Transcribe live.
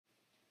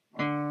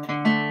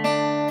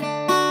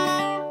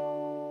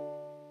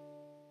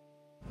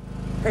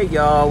Hey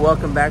y'all,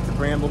 welcome back to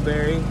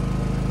Brambleberry.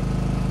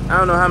 I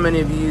don't know how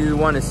many of you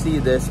want to see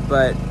this,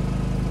 but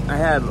I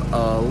have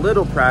a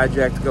little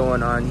project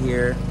going on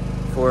here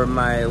for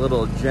my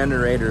little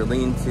generator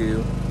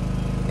lean-to.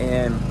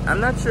 And I'm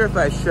not sure if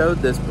I showed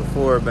this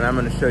before, but I'm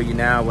going to show you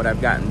now what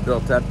I've gotten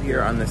built up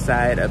here on the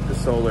side of the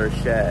solar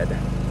shed.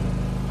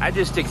 I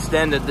just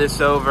extended this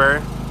over,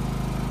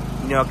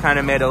 you know, kind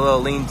of made a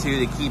little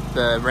lean-to to keep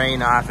the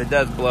rain off. It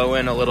does blow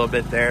in a little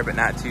bit there, but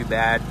not too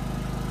bad.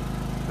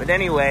 But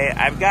anyway,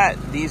 I've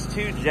got these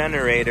two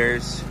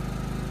generators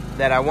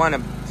that I want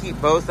to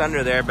keep both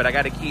under there, but I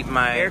got to keep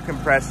my air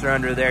compressor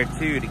under there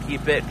too to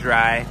keep it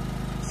dry.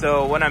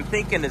 So what I'm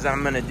thinking is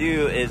I'm going to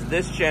do is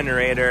this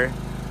generator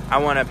I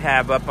want to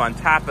have up on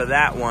top of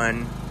that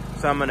one.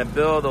 So I'm going to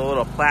build a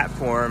little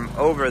platform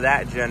over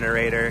that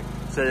generator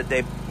so that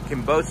they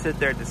can both sit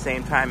there at the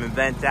same time and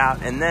vent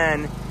out. And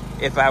then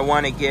if I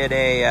want to get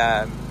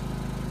a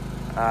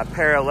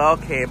parallel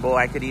cable,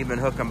 I could even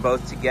hook them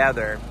both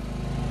together.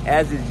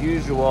 As is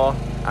usual,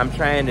 I'm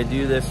trying to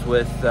do this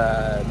with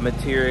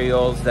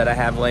materials that I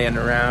have laying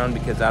around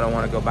because I don't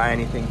want to go buy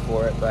anything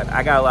for it. But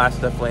I got a lot of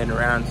stuff laying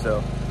around, so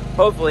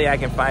hopefully I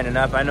can find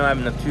enough. I know I have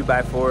enough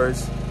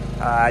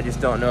 2x4s. I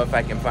just don't know if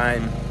I can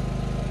find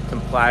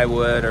some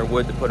plywood or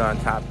wood to put on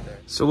top there.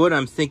 So what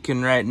I'm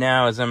thinking right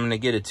now is I'm going to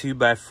get a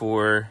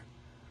 2x4,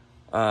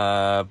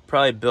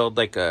 probably build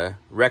like a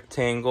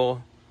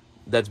rectangle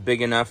that's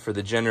big enough for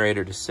the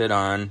generator to sit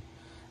on.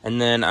 And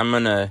then I'm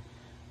going to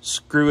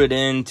screw it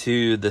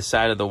into the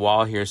side of the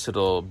wall here so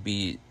it'll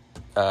be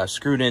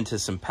screwed into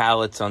some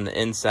pallets on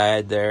the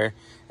inside there,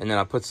 and then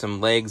I'll put some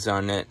legs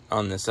on it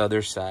on this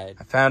other side.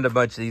 I found a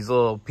bunch of these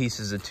little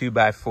pieces of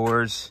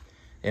 2x4s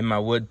in my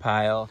wood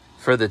pile.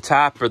 For the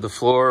top or the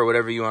floor or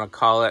whatever you want to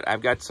call it,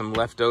 I've got some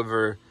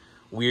leftover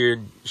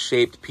weird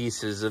shaped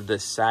pieces of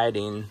this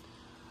siding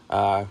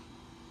that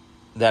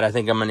I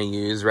think I'm going to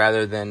use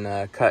rather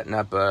than cutting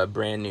up a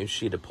brand new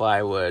sheet of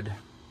plywood.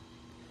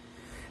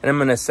 And I'm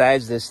going to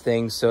size this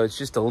thing so it's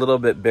just a little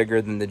bit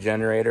bigger than the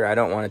generator. I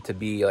don't want it to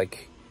be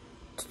like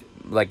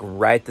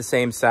right the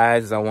same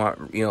size. I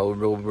want, you know,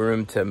 real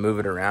room to move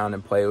it around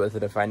and play with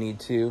it if I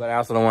need to. But I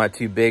also don't want it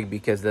too big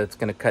because that's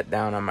going to cut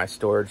down on my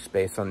storage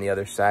space on the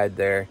other side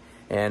there.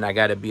 And I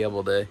got to be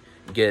able to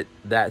get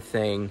that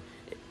thing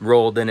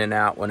rolled in and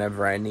out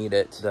whenever I need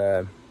it.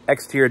 The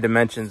exterior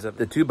dimensions of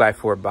the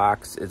 2x4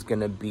 box is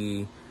going to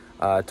be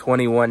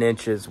 21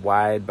 inches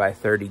wide by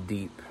 30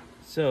 deep.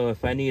 So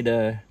if I need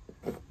a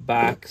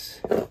box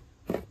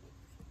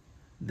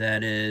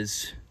that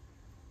is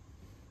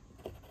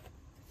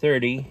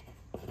 30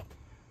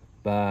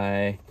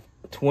 by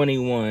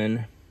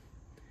 21,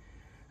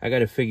 I got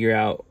to figure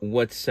out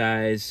what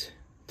size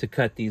to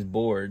cut these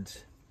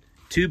boards.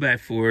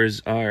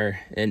 2x4s are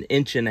 1.5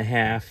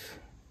 inches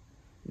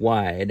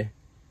wide,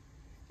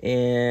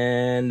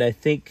 and I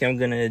think I'm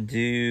gonna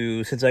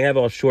do, since I have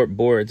all short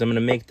boards, I'm gonna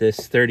make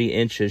this 30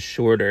 inches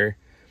shorter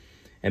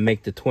and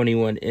make the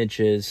 21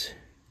 inches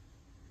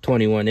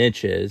 21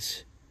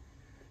 inches.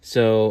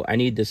 So I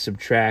need to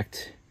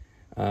subtract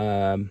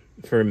from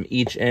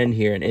each end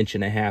here 1.5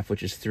 inches,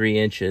 which is 3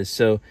 inches.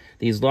 So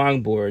these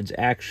long boards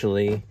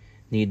actually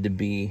need to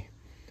be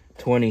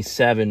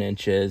 27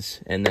 inches,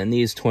 and then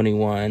these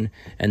 21,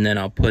 and then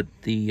I'll put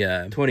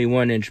the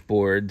 21 inch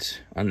boards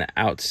on the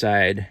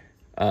outside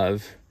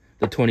of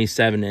the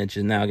 27 inch,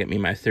 and that'll get me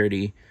my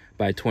 30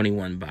 by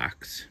 21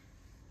 box.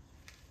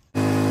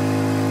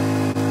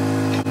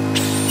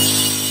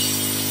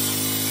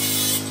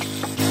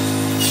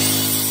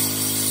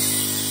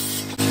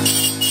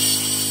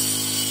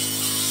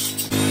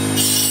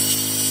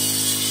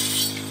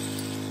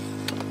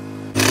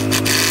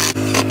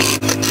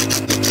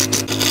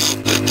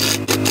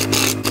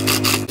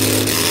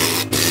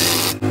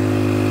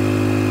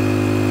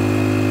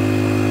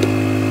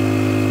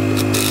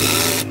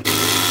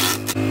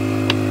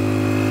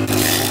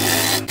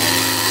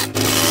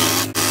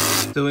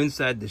 So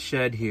inside the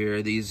shed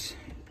here, these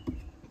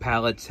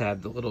pallets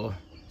have the little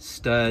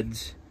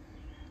studs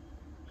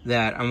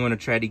that I'm going to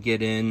try to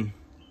get in,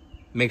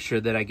 make sure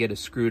that I get a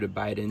screw to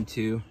bite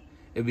into.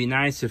 It'd be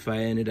nice if I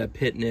ended up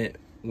hitting it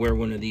where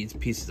one of these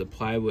pieces of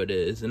plywood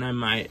is, and I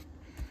might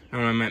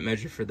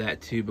measure for that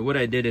too. But what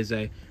I did is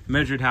I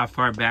measured how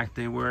far back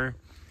they were,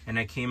 and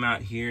I came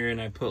out here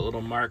and I put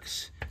little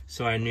marks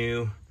so I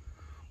knew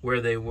where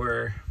they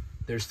were.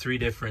 There's 3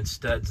 different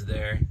studs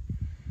there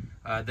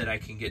that I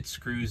can get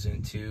screws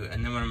into.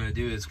 And then what I'm going to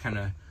do is kind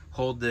of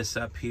hold this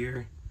up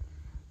here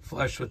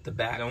flush with the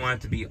back. I want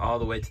it to be all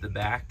the way to the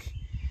back,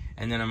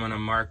 and then I'm going to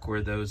mark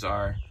where those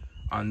are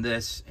on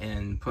this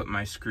and put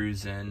my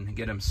screws in,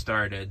 get them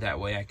started.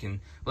 That way I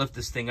can lift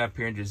this thing up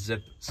here and just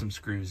zip some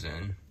screws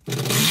in.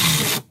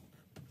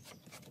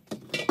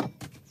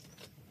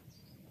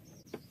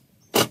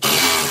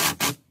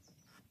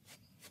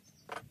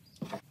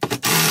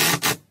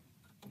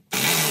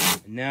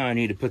 Now I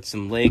need to put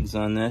some legs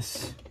on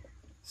this.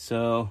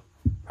 So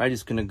probably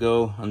just gonna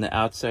go on the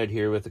outside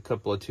here with a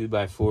couple of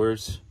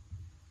 2x4s.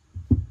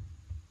 I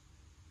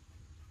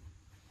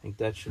think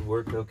that should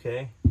work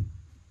okay.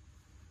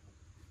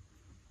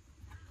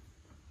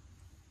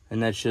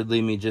 And that should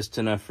leave me just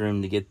enough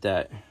room to get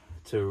that,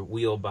 to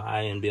wheel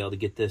by and be able to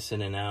get this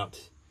in and out.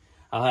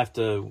 I'll have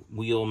to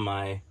wheel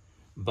my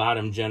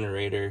bottom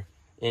generator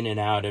in and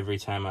out every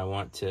time I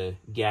want to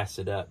gas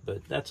it up,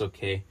 but that's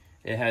okay.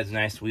 It has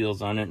nice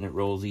wheels on it and it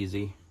rolls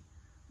easy.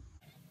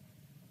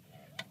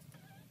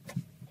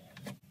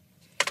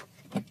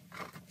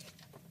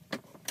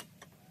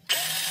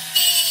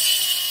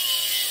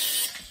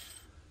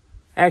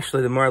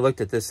 Actually, the more I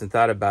looked at this and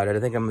thought about it, I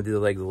think I'm gonna do the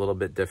legs a little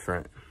bit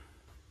different.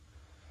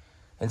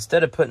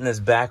 Instead of putting this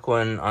back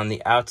one on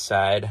the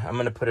outside, I'm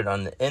gonna put it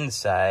on the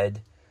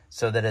inside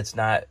so that it's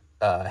not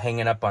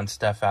hanging up on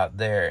stuff out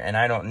there. And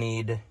I don't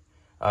need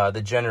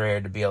the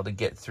generator to be able to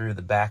get through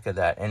the back of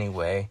that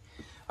anyway.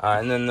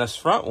 And then this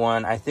front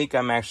one, I think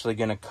I'm actually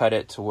gonna cut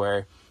it to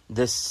where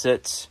this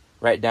sits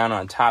right down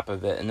on top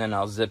of it, and then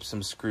I'll zip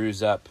some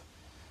screws up,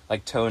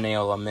 like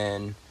toenail them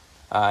in.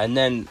 And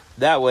then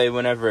that way,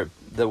 whenever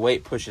the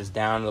weight pushes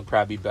down, it'll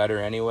probably be better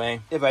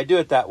anyway. If I do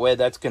it that way,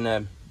 that's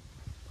gonna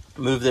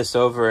move this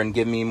over and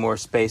give me more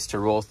space to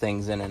roll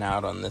things in and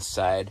out on this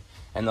side.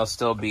 And there'll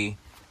still be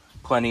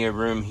plenty of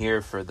room here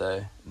for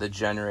the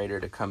generator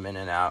to come in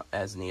and out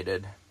as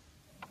needed.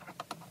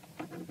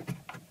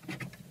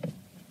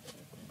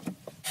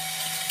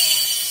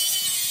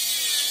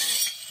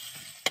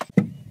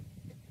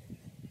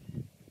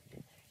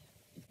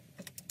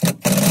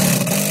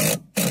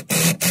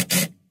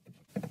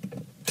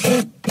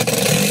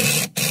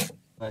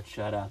 That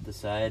shot out the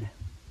side.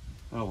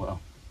 Oh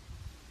well.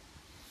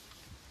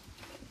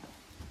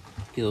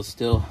 It'll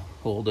still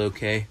hold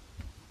okay.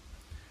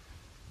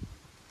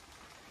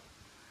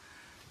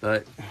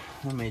 But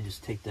let me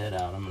just take that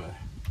out. I'm gonna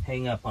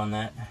hang up on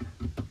that.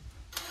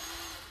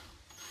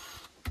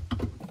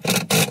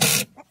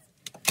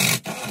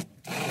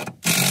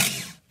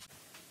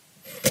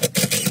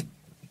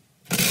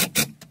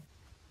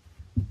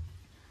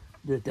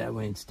 Do it that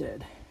way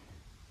instead.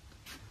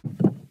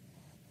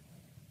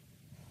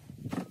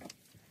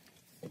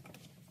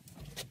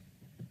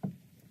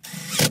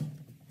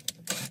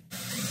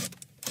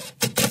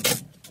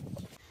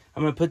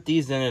 I'm going to put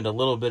these in at a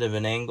little bit of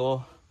an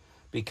angle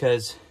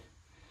because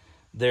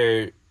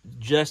they're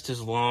just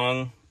as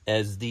long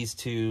as these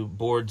two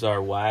boards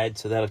are wide,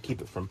 so that'll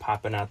keep it from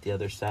popping out the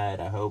other side,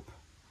 I hope.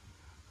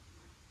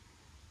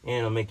 And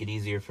it'll make it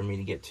easier for me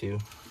to get to.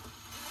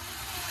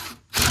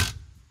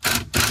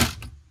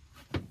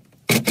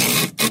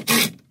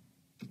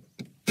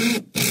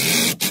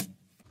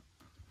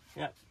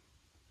 Yep,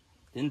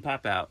 didn't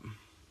pop out.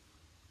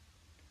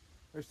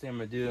 First thing I'm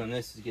going to do on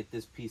this is get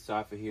this piece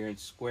off of here and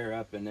square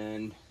up an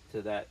end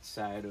to that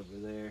side over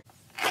there.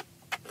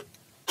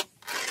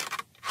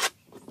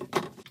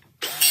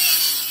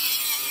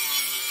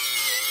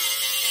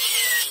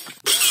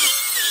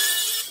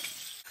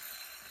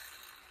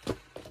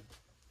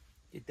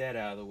 Get that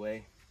out of the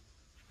way.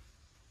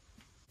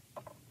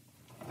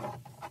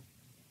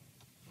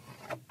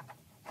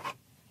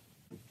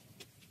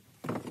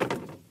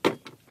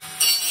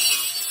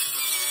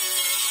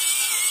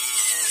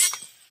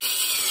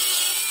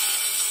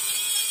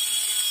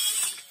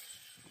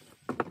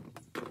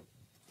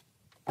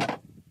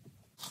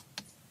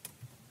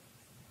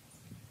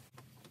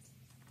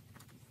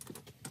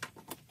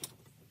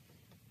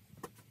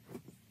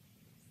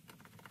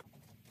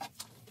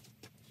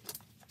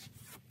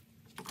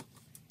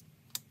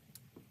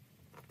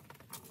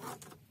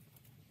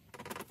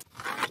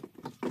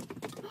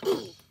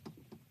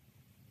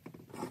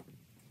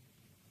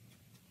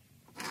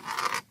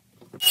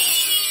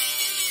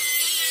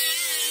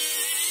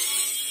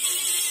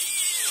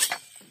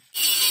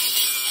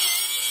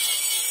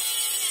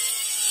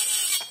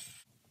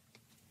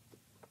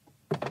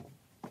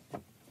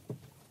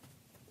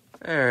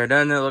 There,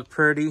 doesn't it look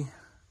pretty?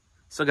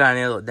 Still gotta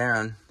nail it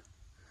down.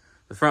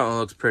 The front one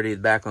looks pretty,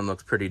 the back one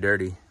looks pretty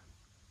dirty.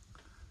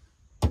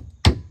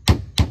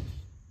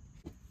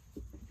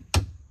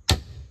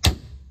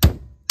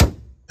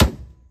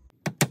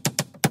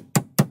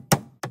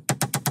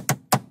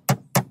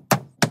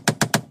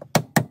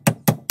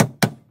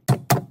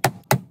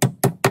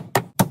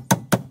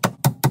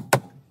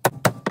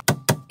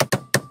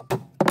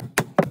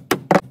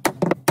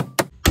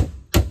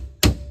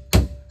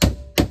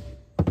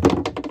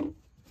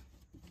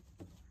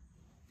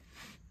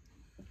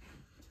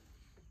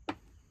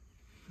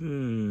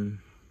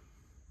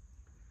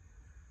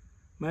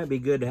 Might be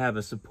good to have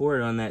a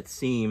support on that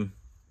seam.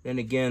 Then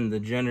again, the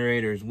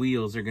generator's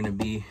wheels are gonna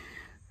be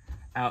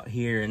out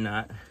here and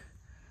not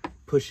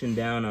pushing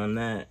down on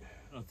that.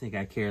 I don't think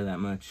I care that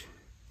much.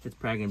 It's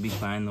probably gonna be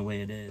fine the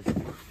way it is.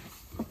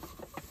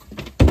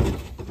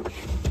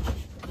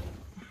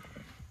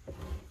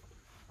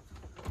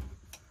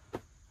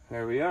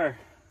 There we are.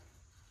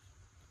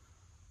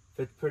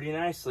 Fits pretty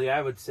nicely,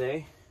 I would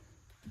say.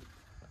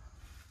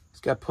 It's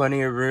got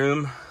plenty of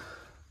room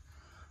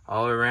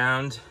all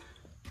around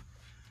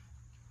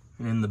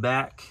and in the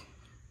back.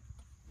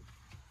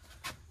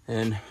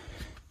 And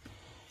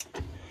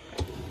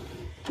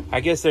I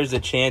guess there's a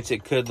chance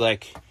it could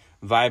like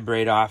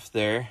vibrate off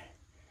there.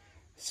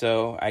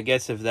 So I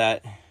guess if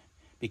that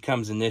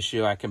becomes an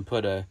issue, I can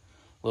put a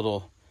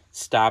little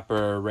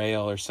stopper or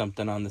rail or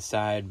something on the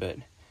side, but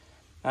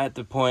at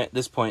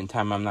this point in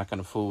time, I'm not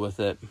going to fool with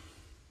it.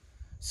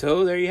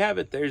 So there you have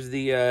it. There's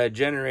the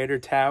generator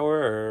tower,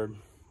 or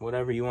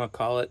whatever you want to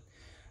call it.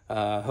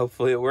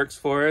 Hopefully it works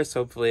for us.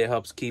 Hopefully it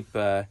helps keep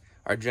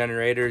our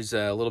generators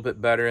a little bit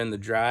better in the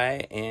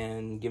dry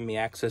and give me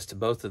access to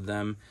both of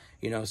them.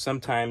 You know,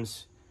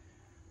 sometimes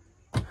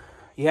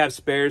you have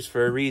spares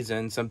for a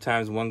reason.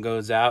 Sometimes one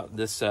goes out.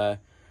 This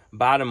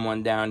bottom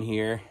one down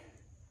here,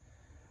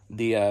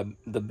 the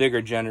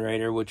bigger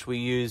generator, which we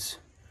use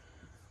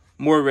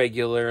more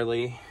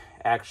regularly,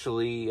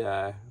 actually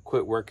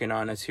quit working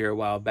on us here a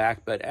while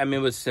back. But I mean,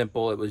 it was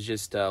simple. It was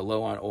just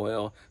low on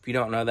oil. If you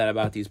don't know that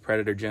about these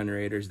Predator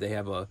generators, they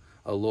have a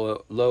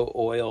low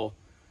oil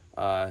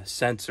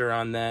sensor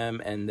on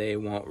them, and they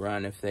won't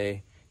run if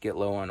they get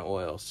low on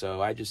oil.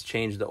 So I just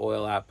changed the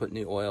oil out, put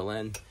new oil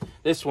in.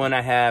 This one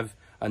I have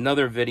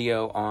another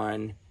video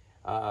on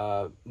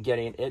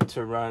getting it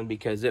to run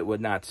because it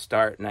would not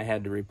start, and I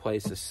had to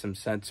replace some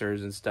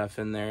sensors and stuff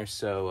in there.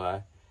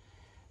 So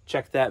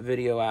check that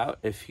video out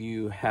if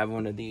you have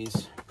one of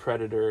these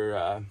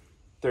Predator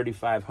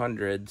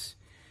 3500s.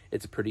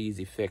 It's a pretty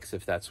easy fix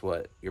if that's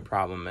what your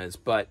problem is.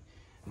 But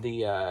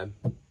the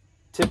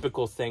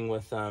typical thing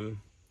with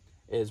them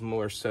is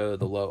more so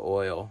the low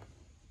oil.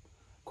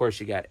 Of course,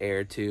 you got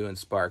air too and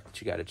spark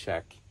that you got to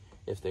check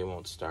if they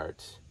won't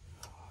start.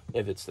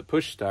 If it's the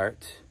push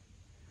start,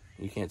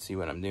 you can't see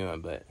what I'm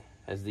doing, but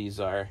as these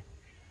are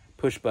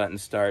push button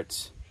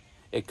starts,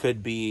 it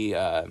could be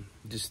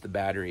just the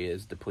battery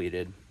is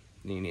depleted.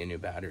 You need a new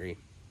battery,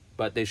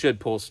 but they should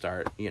pull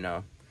start, you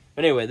know.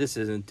 But anyway, this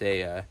isn't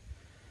a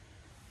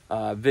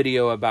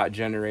video about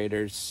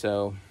generators,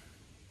 so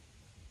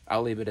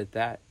I'll leave it at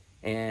that.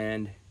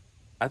 And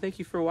I thank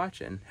you for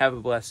watching. Have a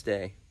blessed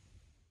day.